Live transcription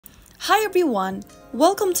Hi everyone,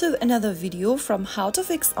 welcome to another video from How to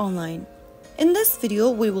Fix Online. In this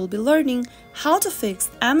video, we will be learning how to fix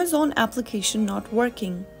Amazon application not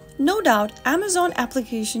working. No doubt, Amazon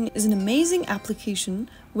application is an amazing application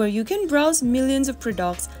where you can browse millions of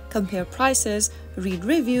products, compare prices, read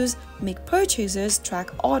reviews, make purchases, track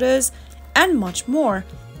orders, and much more.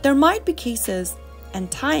 There might be cases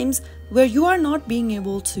and times where you are not being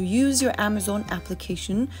able to use your Amazon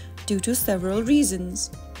application due to several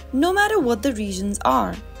reasons. No matter what the reasons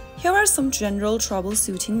are, here are some general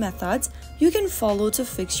troubleshooting methods you can follow to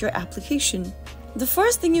fix your application. The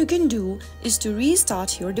first thing you can do is to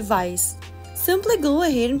restart your device. Simply go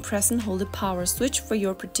ahead and press and hold the power switch for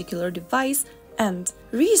your particular device and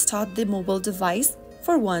restart the mobile device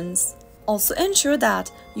for once. Also ensure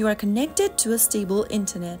that you are connected to a stable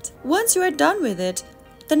internet. Once you are done with it,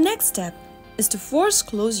 the next step is to force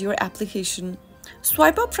close your application.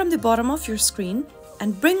 Swipe up from the bottom of your screen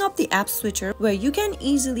and bring up the app switcher where you can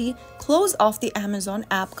easily close off the Amazon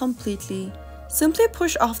app completely. Simply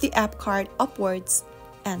push off the app card upwards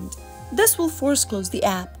and this will force close the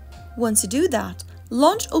app. Once you do that,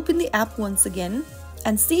 open the app once again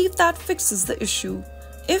and see if that fixes the issue.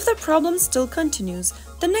 If the problem still continues,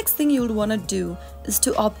 the next thing you'll want to do is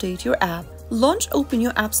to update your app. Open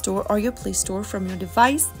your App Store or your Play Store from your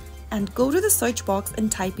device and go to the search box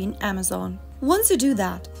and type in Amazon. Once you do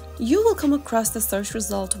that, you will come across the search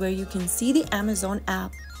result where you can see the Amazon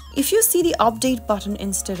app. If you see the update button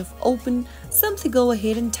instead of open, simply go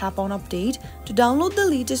ahead and tap on update to download the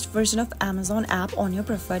latest version of Amazon app on your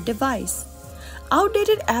preferred device.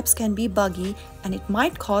 Outdated apps can be buggy and it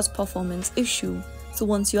might cause performance issue. So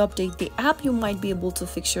once you update the app, you might be able to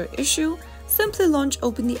fix your issue. Simply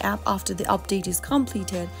open the app after the update is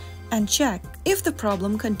completed and check if the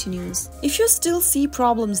problem continues. If you still see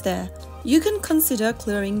problems there, you can consider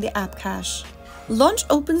clearing the app cache.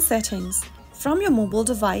 Open settings from your mobile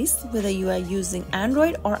device, whether you are using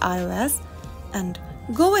Android or iOS, and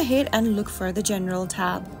go ahead and look for the General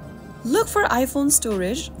tab. Look for iPhone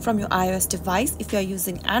storage from your iOS device. If you are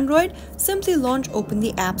using Android, simply open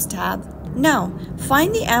the Apps tab. Now,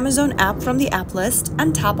 find the Amazon app from the app list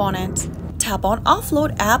and tap on it. Tap on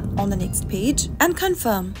Offload app on the next page and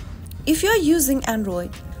confirm. If you are using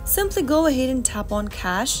Android, simply go ahead and tap on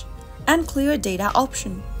Cache and Clear Data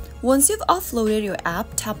option. Once you've offloaded your app,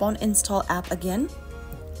 tap on Install app again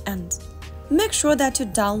and make sure that you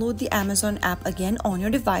download the Amazon app again on your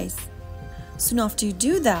device. Soon after you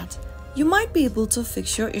do that, you might be able to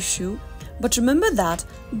fix your issue, but remember that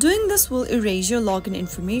doing this will erase your login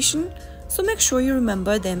information, so make sure you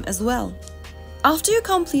remember them as well. After you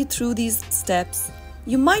complete through these steps,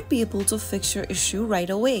 you might be able to fix your issue right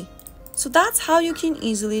away. So that's how you can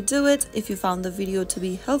easily do it. If you found the video to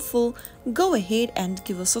be helpful, go ahead and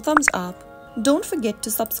give us a thumbs up. Don't forget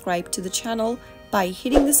to subscribe to the channel by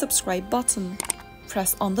hitting the subscribe button.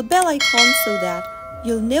 Press on the bell icon so that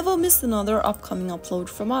you'll never miss another upcoming upload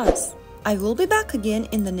from us. I will be back again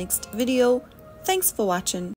in the next video. Thanks for watching.